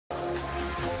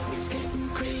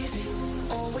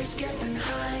always getting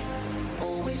high,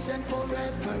 always and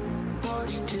forever,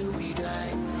 party till we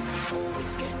die.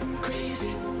 Always getting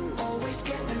crazy, always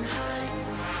getting high,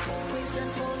 always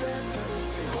and forever,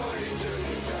 party till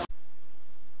we die.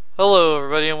 Hello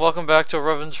everybody and welcome back to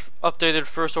Revan's updated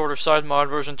First Order side mod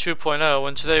version 2.0,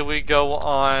 and today we go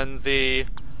on the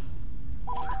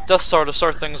Death Star to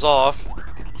start things off.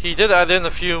 He did add in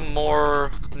a few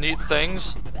more neat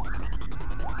things.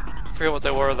 I forget what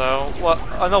they were though. Well,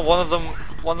 I know one of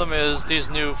them is these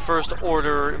new First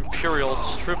Order Imperial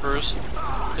troopers,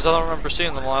 because I don't remember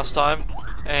seeing them last time.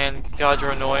 And God, you're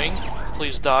annoying.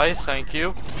 Please die, thank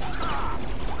you.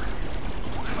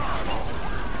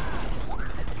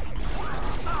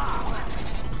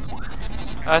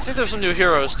 I think there's some new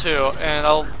heroes too, and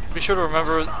I'll be sure to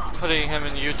remember putting him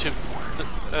in the YouTube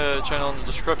channel in the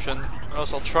description, or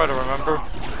else I'll try to remember.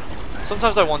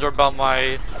 Sometimes I wonder about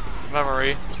my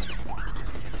memory.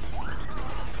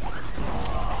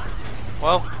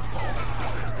 Well,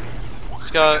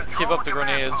 just gotta keep up the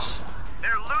grenades.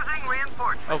 They're losing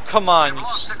reinforcements. Oh, come on, you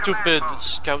stupid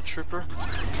scout trooper.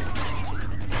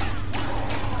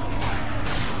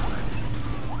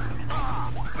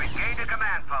 We gained a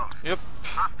command post. Yep.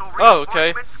 Hostile Oh,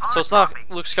 okay. reinforcements So are it's not coming.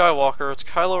 Luke Skywalker, it's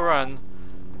Kylo Ren.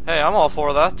 Hey, I'm all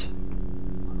for that.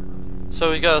 So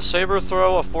we got a saber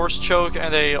throw, a force choke,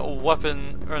 and a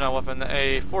weapon, or not weapon,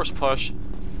 a force push.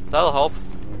 That'll help.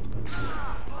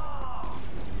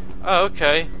 Oh,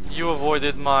 okay. You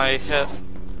avoided my hit.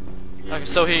 Okay,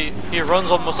 so he runs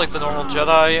almost like the normal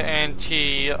Jedi, and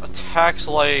he attacks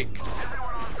like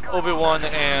Obi-Wan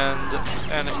and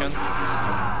Anakin.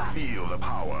 Feel the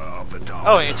power of the dark.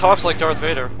 Oh, and he talks like Darth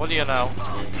Vader. What do you know?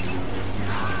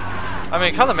 I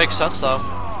mean, it kind of makes sense though.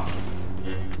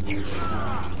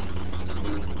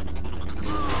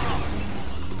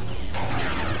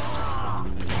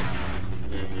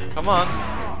 Come on.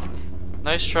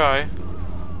 Nice try.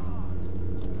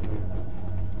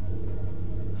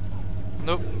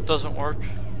 Nope, doesn't work.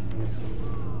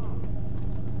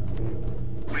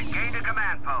 We gained a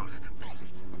command post.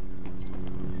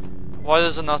 Why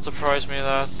does it not surprise me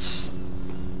that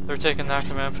they're taking that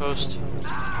command post?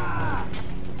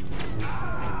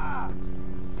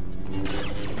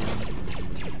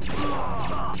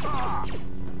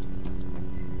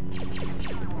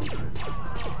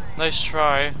 Nice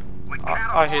try. We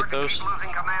can't I hate afford to those. keep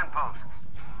losing command posts.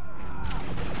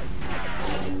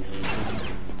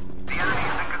 The enemy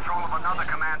is in control of another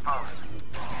command post.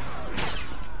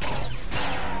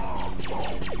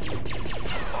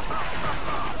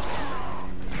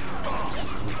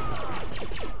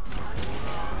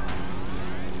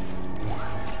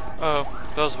 Oh,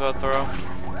 that was a bad throw.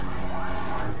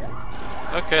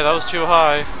 Okay, that was too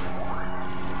high.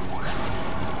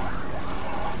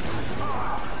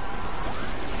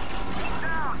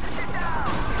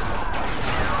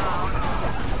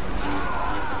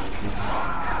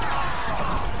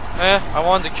 I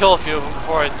wanted to kill a few of them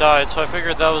before I died, so I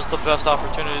figured that was the best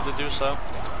opportunity to do so.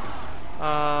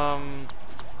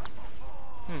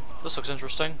 This looks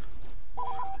interesting.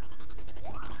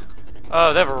 They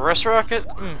have a rest rocket?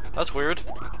 That's weird.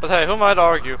 But hey, who am I to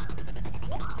argue?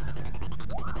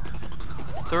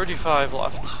 35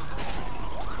 left.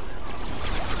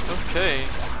 Okay.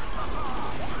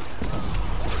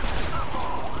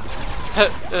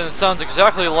 And it sounds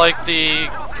exactly like the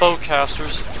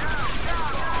bowcasters.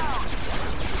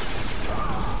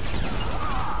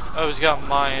 Oh, he's got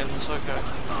mines, okay.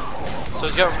 So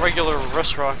he's got regular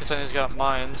rest rockets and he's got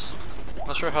mines.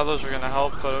 Not sure how those are gonna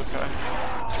help, but okay.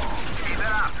 Keep it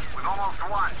up. We've almost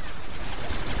won.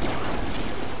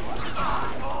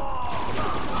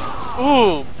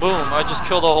 Ooh, boom, I just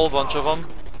killed a whole bunch of them.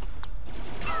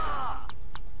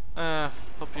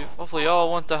 Hopefully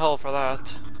y'all went to hell for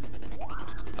that.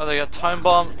 Oh, they got time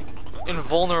bomb,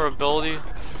 invulnerability.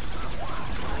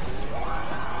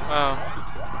 Oh.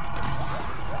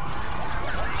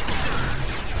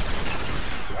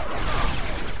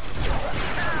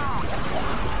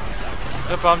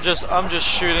 Yep, I'm just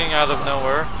shooting out of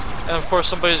nowhere, and of course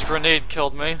somebody's grenade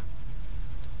killed me.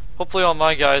 Hopefully all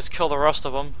my guys kill the rest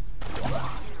of them.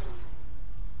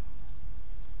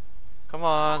 Come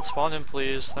on, spawn in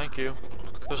please, thank you.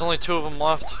 There's only 2 of them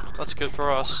left, that's good for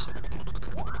us.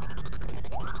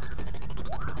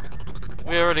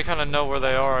 We already kind of know where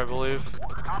they are, I believe.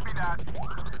 Copy that.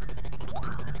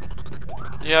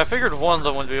 Yeah, I figured one of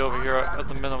them would be over here at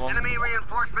the minimum. Enemy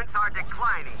reinforcements are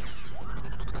declining.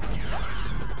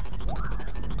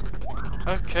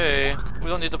 Okay, we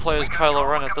don't need to play as Kylo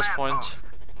Ren at this point.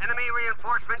 Enemy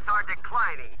reinforcements are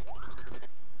declining.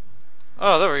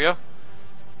 Oh, there we go.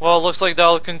 Well, it looks like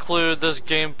that'll conclude this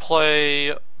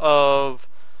gameplay of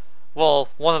well,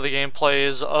 one of the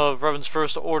gameplays of Revan's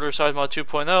First Order Side Mod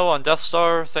 2.0 on Death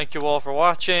Star. Thank you all for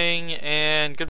watching, and goodbye.